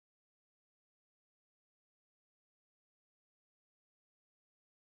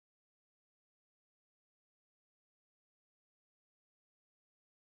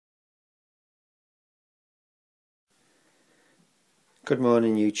Good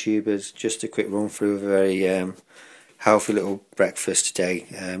morning, YouTubers. Just a quick run through of a very healthy little breakfast today.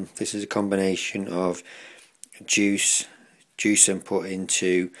 This is a combination of juice and put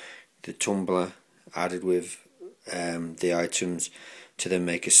into the tumbler, added with the items to then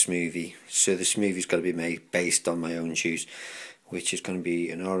make a smoothie. So the smoothie's got to be made based on my own juice, which is going to be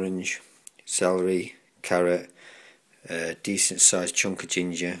an orange, celery, carrot, a decent sized chunk of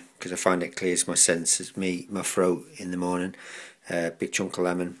ginger because I find it clears my senses, my throat in the morning. Big chunk of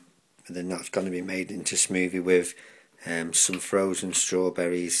lemon, and then that's going to be made into smoothie with some frozen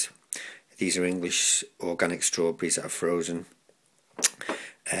strawberries. These are English organic strawberries that are frozen,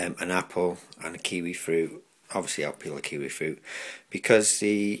 an apple and a kiwi fruit. Obviously I'll peel a kiwi fruit because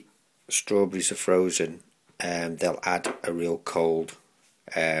the strawberries are frozen. They'll add a real coldness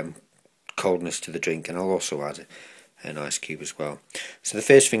to the drink, and I'll also add an ice cube as well. So the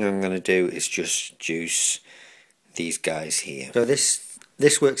first thing I'm going to do is just juice these guys here. So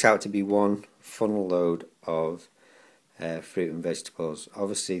this works out to be one funnel load of fruit and vegetables.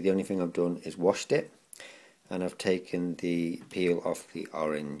 Obviously the only thing I've done is washed it, and I've taken the peel off the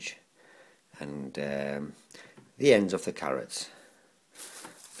orange and the ends of the carrots.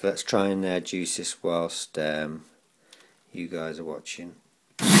 So let's try and juice this whilst you guys are watching.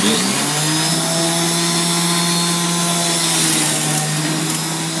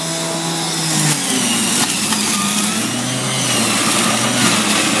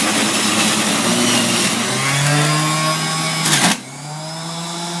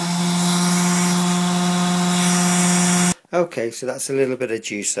 Okay, so that's a little bit of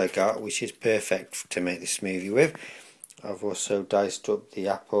juice I got, which is perfect to make the smoothie with. I've also diced up the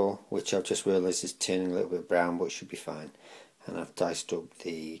apple, which I've just realised is turning a little bit brown, but should be fine. And I've diced up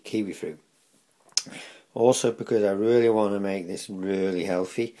the kiwi fruit. Also, because I really want to make this really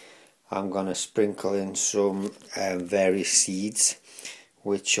healthy, I'm going to sprinkle in some various seeds,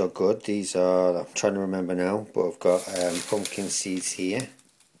 which are good. These are, I'm trying to remember now, but I've got pumpkin seeds here.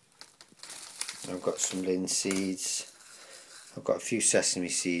 I've got some linseeds. I've got a few sesame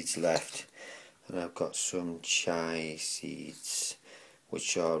seeds left, and I've got some chia seeds,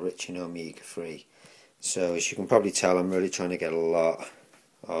 which are rich in omega-3. So as you can probably tell, I'm really trying to get a lot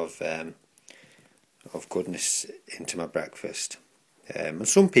of goodness into my breakfast. And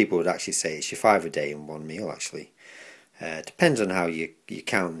some people would actually say it's your 5 a day in one meal. Actually, depends on how you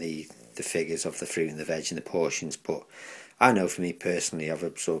count the figures of the fruit and the veg and the portions. But I know for me personally, I've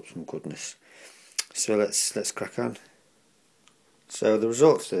absorbed some goodness. So let's crack on. So the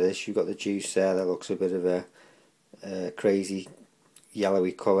results of this, you've got the juice there that looks a bit of a crazy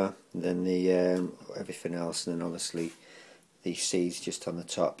yellowy colour, and then the everything else, and then obviously the seeds just on the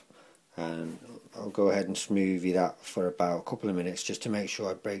top. And I'll go ahead and smoothie that for about a couple of minutes just to make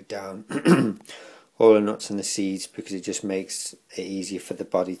sure I break down all the nuts and the seeds, because it just makes it easier for the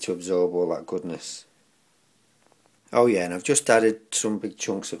body to absorb all that goodness. Oh yeah, and I've just added some big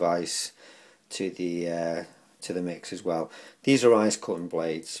chunks of ice to the mix as well. These are ice cutting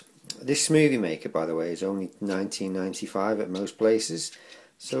blades. This smoothie maker, by the way, is only $19.95 at most places,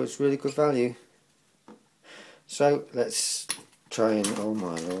 so it's really good value. So let's try and, oh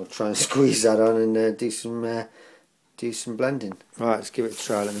my lord, try and squeeze that on and do some blending. Right, let's give it a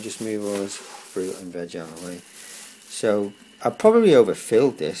try. Let me just move all this fruit and veg out of the way. So I probably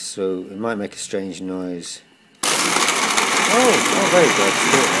overfilled this, so it might make a strange noise. Oh, very good.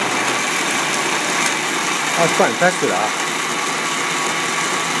 I was quite impressed with that.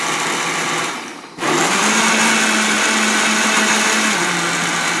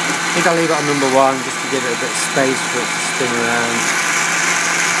 I think I'll leave it on number 1 just to give it a bit of space for it to spin around.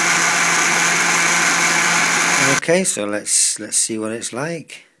 Okay, so let's see what it's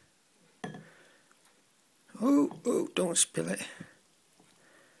like. Oh, don't spill it.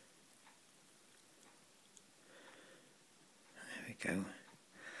 There we go.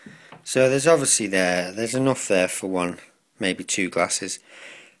 So there's obviously there's enough there for one, maybe 2 glasses.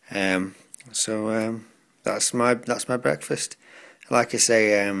 So that's my breakfast. Like I say,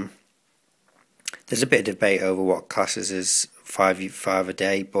 there's a bit of debate over what classes as 5 a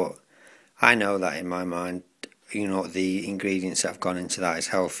day, but I know that in my mind, you know, the ingredients that have gone into that is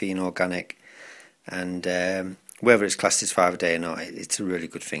healthy and organic, and whether it's classed as 5 a day or not, it's a really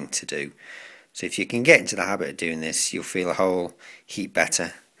good thing to do. So if you can get into the habit of doing this, you'll feel a whole heap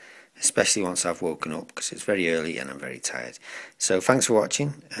better, especially once I've woken up, because it's very early and I'm very tired. So thanks for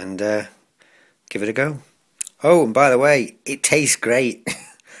watching, and give it a go. Oh, and by the way, it tastes great.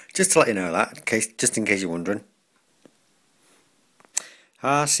 Just to let you know that, just in case you're wondering.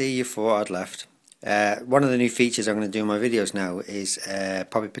 See, you thought I'd left. One of the new features I'm going to do in my videos now is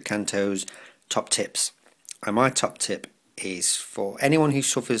Poppy Picanto's top tips. And my top tip is for anyone who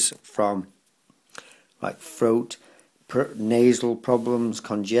suffers from like throat, nasal problems,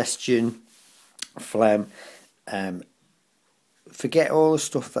 congestion, phlegm. Forget all the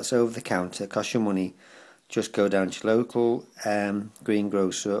stuff that's over the counter, costs you money. Just go down to your local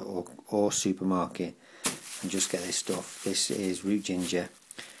greengrocer or supermarket and just get this stuff. This is root ginger.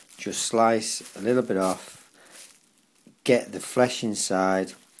 Just slice a little bit off, get the flesh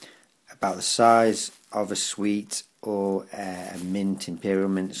inside, about the size of a sweet or a mint, imperial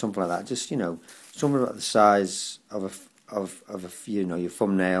mint, something like that. Just, you know, something about the size of a you know, your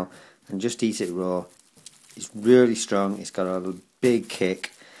thumbnail, and just eat it raw. It's really strong. It's got a big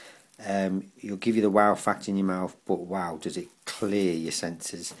kick. It'll give you the wow factor in your mouth, but wow, does it clear your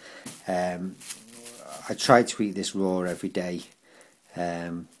senses. I try to eat this raw every day.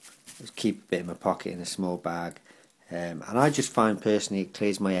 Keep a bit in my pocket in a small bag. And I just find personally it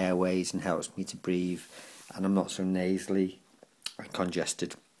clears my airways and helps me to breathe, and I'm not so nasally and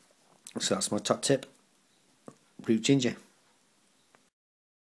congested. So that's my top tip: root ginger.